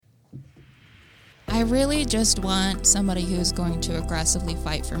I really just want somebody who's going to aggressively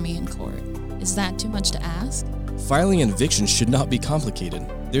fight for me in court. Is that too much to ask? Filing an eviction should not be complicated.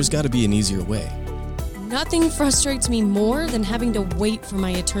 There's got to be an easier way. Nothing frustrates me more than having to wait for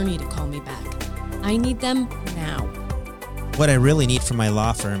my attorney to call me back. I need them now. What I really need from my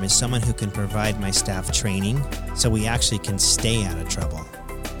law firm is someone who can provide my staff training so we actually can stay out of trouble.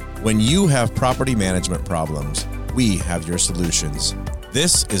 When you have property management problems, we have your solutions.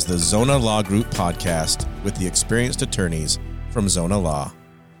 This is the Zona Law Group podcast with the experienced attorneys from Zona Law.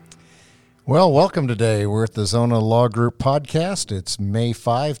 Well, welcome today. We're at the Zona Law Group podcast. It's May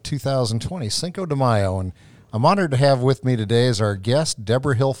 5, 2020, Cinco de Mayo, and I'm honored to have with me today as our guest,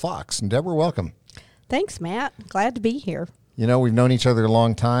 Debra Hill Fox. And Debra, welcome. Thanks, Matt. Glad to be here. You know, we've known each other a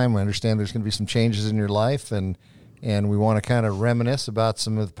long time. I understand there's going to be some changes in your life, and we want to kind of reminisce about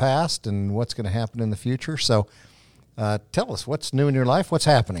some of the past and what's going to happen in the future. So tell us, what's new in your life? What's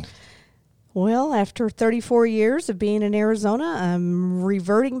happening? Well, after 34 years of being in Arizona, I'm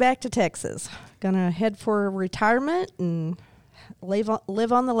reverting back to Texas. Going to head for retirement and live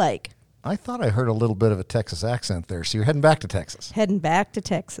on the lake. I thought I heard a little bit of a Texas accent there. So you're heading back to Texas? Heading back to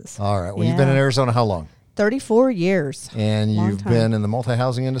Texas. All right. Well, You've been in Arizona how long? 34 years. And you've been in the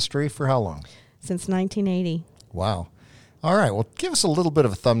multi-housing industry for how long? Since 1980. Wow. All right. Well, give us a little bit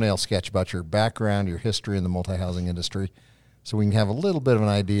of a thumbnail sketch about your background, your history in the multi-housing industry, so we can have a little bit of an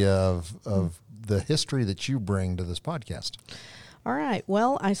idea of the history that you bring to this podcast. All right.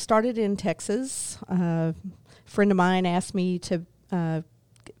 Well, I started in Texas. A friend of mine asked me to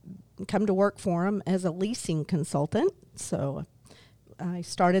come to work for him as a leasing consultant. So I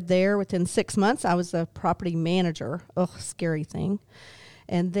started there. Within 6 months, I was a property manager. Ugh, scary thing.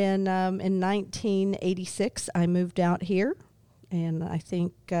 And then in 1986, I moved out here, and I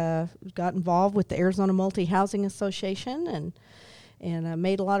think got involved with the Arizona Multi-Housing Association and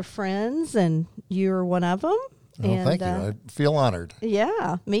made a lot of friends, and you're one of them. Oh, thank you. I feel honored.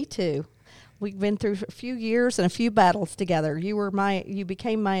 Yeah, me too. We've been through a few years and a few battles together. You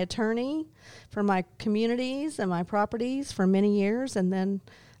became my attorney for my communities and my properties for many years, and then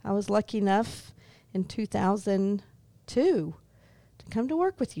I was lucky enough in 2002 to come to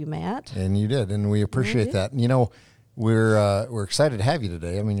work with you, Matt. And you did, and we appreciate that. And, you know, we're excited to have you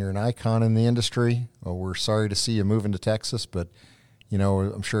today. I mean, you're an icon in the industry. Well, we're sorry to see you moving to Texas, but you know,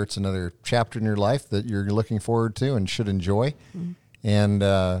 I'm sure it's another chapter in your life that you're looking forward to and should enjoy. Mm-hmm.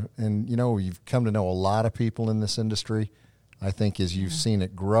 And you know, you've come to know a lot of people in this industry. I think as you've seen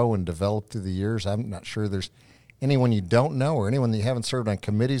it grow and develop through the years, I'm not sure there's anyone you don't know or anyone that you haven't served on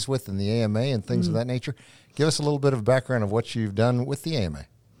committees with in the AMA and things of that nature. Give us a little bit of background of what you've done with the AMA.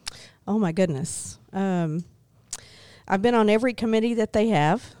 Oh, my goodness. I've been on every committee that they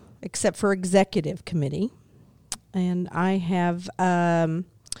have, except for executive committee. And I have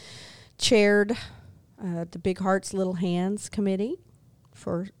chaired the Big Hearts, Little Hands committee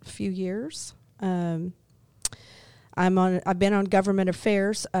for a few years. I've been on government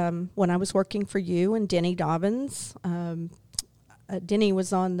affairs when I was working for you and Denny Dobbins. Denny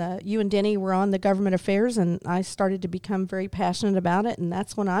was you and Denny were on the government affairs, and I started to become very passionate about it, and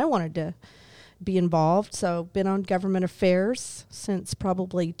that's when I wanted to be involved. So been on government affairs since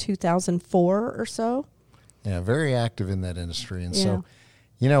probably 2004 or so. Yeah, very active in that industry. And so,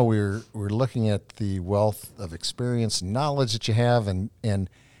 you know, we're looking at the wealth of experience and knowledge that you have. And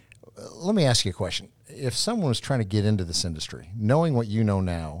let me ask you a question. If someone was trying to get into this industry, knowing what you know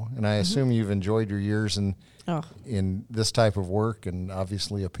now, and I assume you've enjoyed your years in this type of work and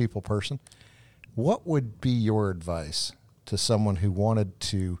obviously a people person, what would be your advice to someone who wanted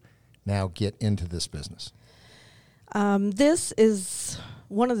to now get into this business? This is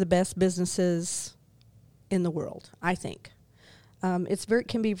one of the best businesses in the world, I think.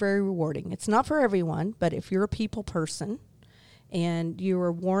 Can be very rewarding. It's not for everyone, but if you're a people person and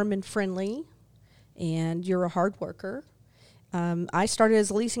you're warm and friendly and you're a hard worker, I started as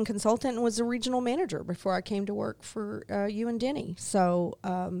a leasing consultant and was a regional manager before I came to work for you and Denny. So,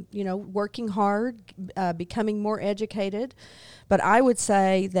 you know, working hard, becoming more educated. But I would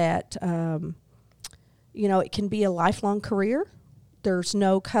say that, you know, it can be a lifelong career. There's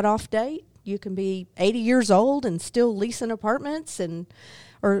no cutoff date. You can be 80 years old and still leasing apartments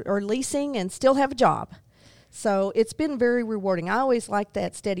or leasing and still have a job. So it's been very rewarding. I always like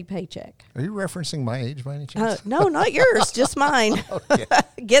that steady paycheck. Are you referencing my age by any chance? No, not yours, just mine.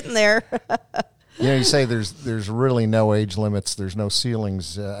 Getting there. You know, you say there's really no age limits. There's no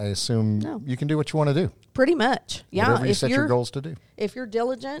ceilings. I assume you can do what you want to do. Pretty much, yeah. Whatever you set your goals to do. If you're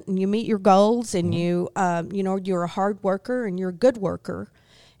diligent and you meet your goals and you know, you're a hard worker and you're a good worker,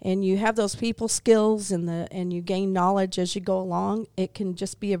 and you have those people skills and you gain knowledge as you go along, it can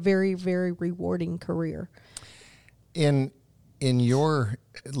just be a very, very rewarding career. In your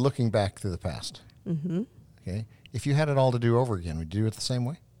looking back through the past, okay, if you had it all to do over again, would you do it the same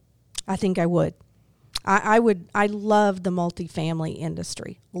way? I think I would. I would. I love the multifamily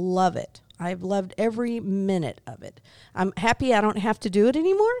industry. Love it. I've loved every minute of it. I'm happy I don't have to do it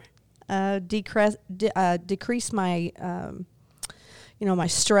anymore. Decrease my, my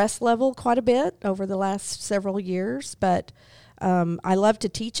stress level quite a bit over the last several years. But I love to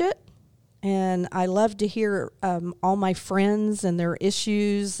teach it, and I love to hear all my friends and their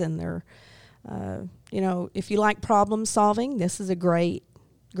issues and their, if you like problem solving, this is a great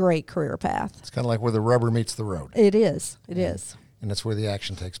career path. It's kind of like where the rubber meets the road. It is. It is. And that's where the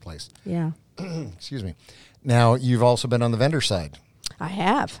action takes place. Yeah. Excuse me. Now, you've also been on the vendor side. I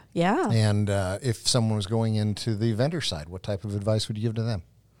have, yeah. And if someone was going into the vendor side, what type of advice would you give to them?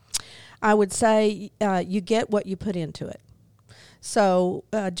 I would say you get what you put into it. So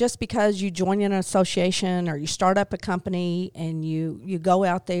just because you join an association or you start up a company and you go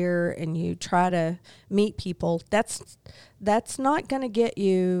out there and you try to meet people, that's not going to get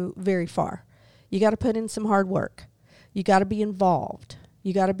you very far. You got to put in some hard work. You got to be involved.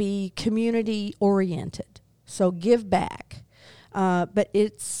 You got to be community oriented. So give back. But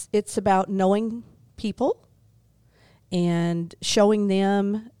it's about knowing people and showing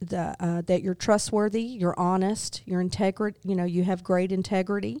them that you're trustworthy, you're honest, you're integrity. You have great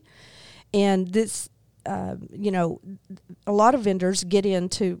integrity, and this. A lot of vendors get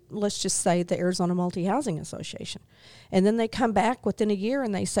into, let's just say, the Arizona Multi-Housing Association, and then they come back within a year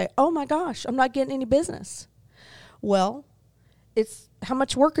and they say, "Oh my gosh, I'm not getting any business." Well, it's how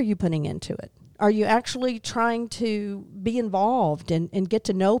much work are you putting into it? Are you actually trying to be involved and get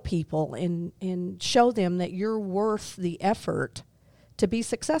to know people and show them that you're worth the effort to be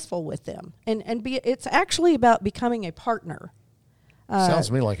successful with them? It's actually about becoming a partner. Sounds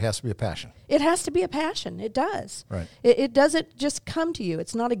to me like it has to be a passion. It has to be a passion. It does. Right. It doesn't just come to you.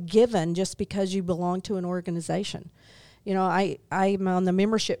 It's not a given just because you belong to an organization. I'm on the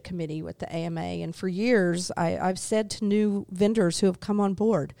membership committee with the AMA, and for years I've said to new vendors who have come on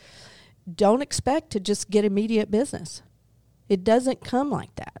board, don't expect to just get immediate business. It doesn't come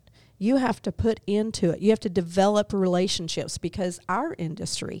like that. You have to put into it. You have to develop relationships, because our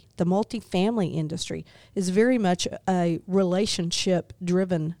industry, the multifamily industry, is very much a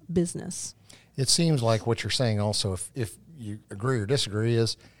relationship-driven business. It seems like what you're saying also, if you agree or disagree,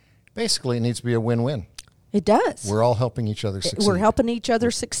 is basically it needs to be a win-win. It does. We're all helping each other succeed. We're helping each other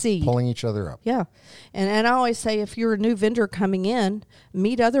succeed. Pulling each other up. Yeah. And I always say, if you're a new vendor coming in,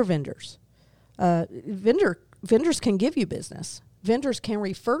 meet other vendors. Vendors can give you business. Vendors can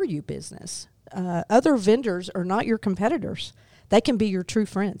refer you business. Other vendors are not your competitors. They can be your true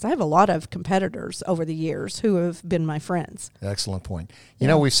friends. I have a lot of competitors over the years who have been my friends. Excellent point. You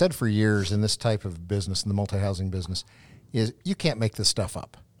know, we've said for years in this type of business, in the multi-housing business, is you can't make this stuff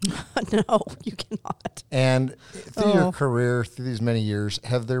up. No, you cannot. And through your career, through these many years,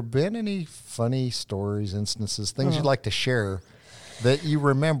 have there been any funny stories, instances, things you'd like to share that you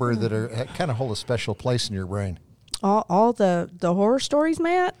remember that are kind of hold a special place in your brain? All the horror stories,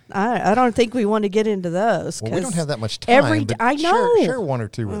 Matt? I don't think we want to get into those. Well, we don't have that much time. But I know. Share one or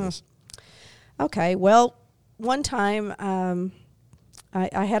two with us. Okay. Well, one time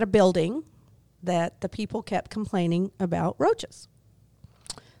I had a building that the people kept complaining about roaches.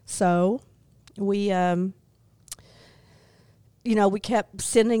 So we, we kept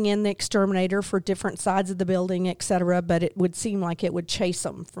sending in the exterminator for different sides of the building, et cetera, but it would seem like it would chase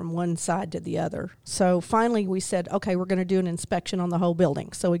them from one side to the other. So finally we said, okay, we're going to do an inspection on the whole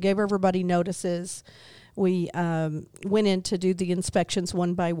building. So we gave everybody notices. We went in to do the inspections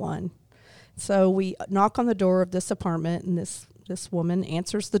one by one. So we knock on the door of this apartment, and this woman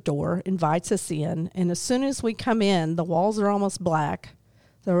answers the door, invites us in, and as soon as we come in, the walls are almost black.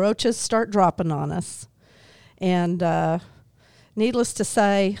 The roaches start dropping on us. And needless to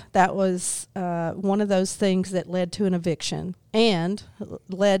say, that was one of those things that led to an eviction and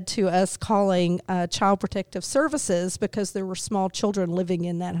led to us calling Child Protective Services because there were small children living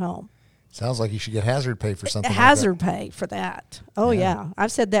in that home. Sounds like you should get hazard pay for something hazard like that. Pay for that. Oh, yeah.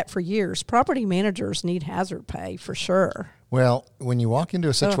 I've said that for years. Property managers need hazard pay for sure. Well, when you walk into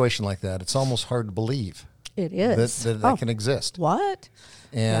a situation like that, it's almost hard to believe. It is. That can exist. What?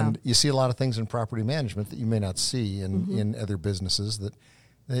 And you see a lot of things in property management that you may not see in other businesses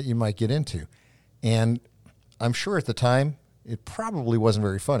that you might get into. And I'm sure at the time, it probably wasn't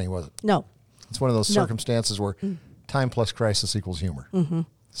very funny, was it? No. It's one of those circumstances where time plus crisis equals humor. Mm-hmm.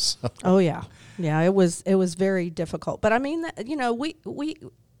 So. Oh, yeah. Yeah, it was very difficult. But, I mean,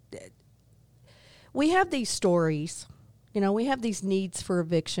 we have these stories, we have these needs for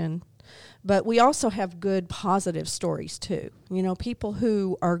eviction, but we also have good, positive stories too. People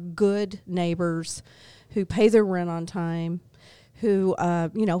who are good neighbors, who pay their rent on time, who,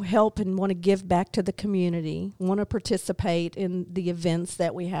 help and want to give back to the community, want to participate in the events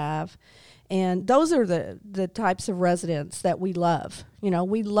that we have. And those are the types of residents that we love.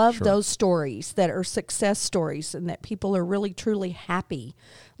 We love those stories that are success stories and that people are really, truly happy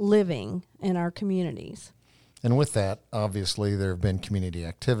living in our communities. And with that, obviously, there have been community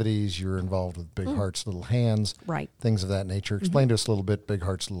activities. You're involved with Big Hearts, Little Hands. Right. Things of that nature. Explain to us a little bit, Big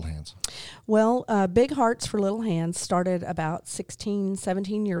Hearts, Little Hands. Well, Big Hearts for Little Hands started about 16,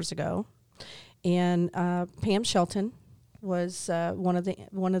 17 years ago. And Pam Shelton was one of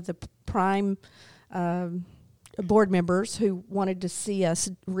the prime board members who wanted to see us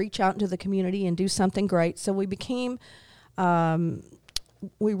reach out into the community and do something great. So we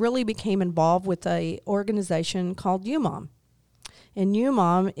really became involved with a organization called UMOM. And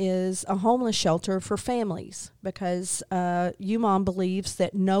UMOM is a homeless shelter for families because UMOM believes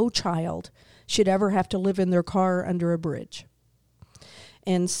that no child should ever have to live in their car under a bridge.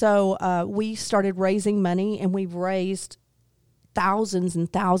 And so we started raising money, and we've raised thousands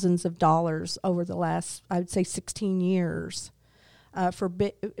and thousands of dollars over the last, I would say, 16 years. For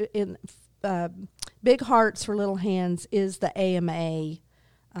Big Hearts for Little Hands is the AMA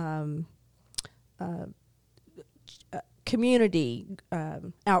community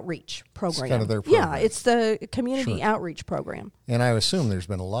outreach program. It's kind of their program. Yeah, it's the community outreach program. And I assume there's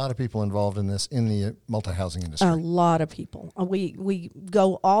been a lot of people involved in this in the multi-housing industry. A lot of people. We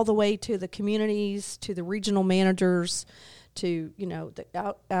go all the way to the communities, to the regional managers, to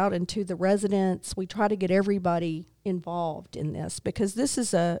out into the residents. We try to get everybody involved in this because this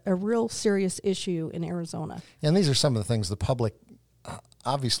is a real serious issue in Arizona. And these are some of the things the public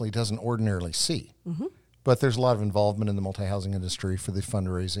obviously doesn't ordinarily see. Mm-hmm. But there's a lot of involvement in the multi-housing industry for the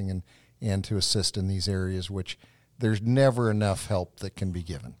fundraising and to assist in these areas, which there's never enough help that can be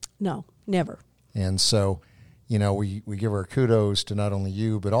given. No, never. And so, we give our kudos to not only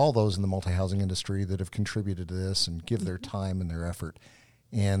you, but all those in the multi-housing industry that have contributed to this and give their time and their effort.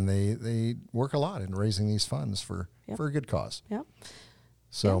 And they work a lot in raising these funds for a good cause. Yep.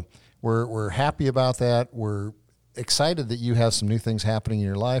 So we're happy about that. We're excited that you have some new things happening in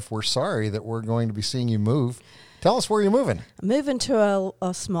your life. We're sorry that we're going to be seeing you move. Tell us where you're moving. I'm moving to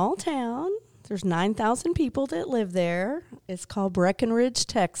a small town. There's 9,000 people that live there. It's called Breckenridge,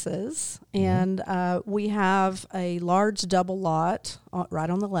 Texas. And we have a large double lot right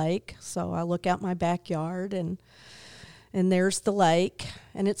on the lake. So I look out my backyard and there's the lake.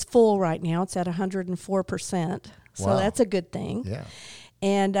 And it's full right now. It's at 104%. So that's a good thing. Yeah.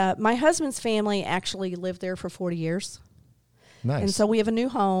 And my husband's family actually lived there for 40 years. Nice. And so we have a new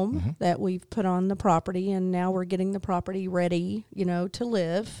home that we've put on the property, and now we're getting the property ready, to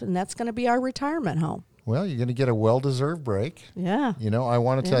live, and that's going to be our retirement home. Well, you're going to get a well-deserved break. Yeah. I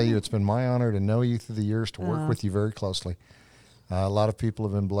want to tell you, it's been my honor to know you through the years, to work with you very closely. A lot of people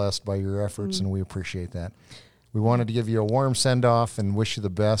have been blessed by your efforts, and we appreciate that. We wanted to give you a warm send-off and wish you the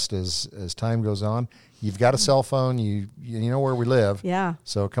best as time goes on. You've got a cell phone. You know where we live. Yeah.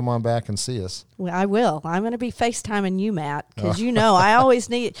 So come on back and see us. Well, I will. I'm going to be FaceTiming you, Matt, because I always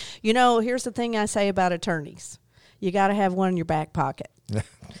need. Here's the thing I say about attorneys: you got to have one in your back pocket.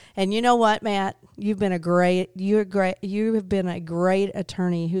 And you know what, Matt? You have been a great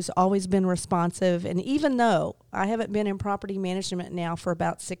attorney who's always been responsive. And even though I haven't been in property management now for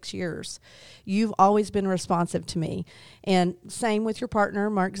about 6 years, you've always been responsive to me. And same with your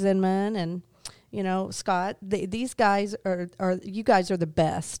partner, Mark Zinman, and Scott. These guys you guys are the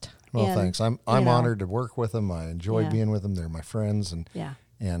best. Well, thanks. I'm honored to work with them. I enjoy being with them. They're my friends and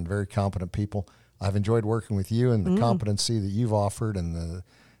very competent people. I've enjoyed working with you and the competency that you've offered and the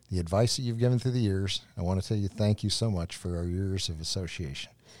advice that you've given through the years. I want to tell you thank you so much for our years of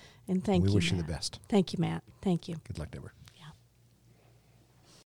association. And thank you, We wish Matt. you the best. Thank you, Matt. Thank you. Good luck, Deborah.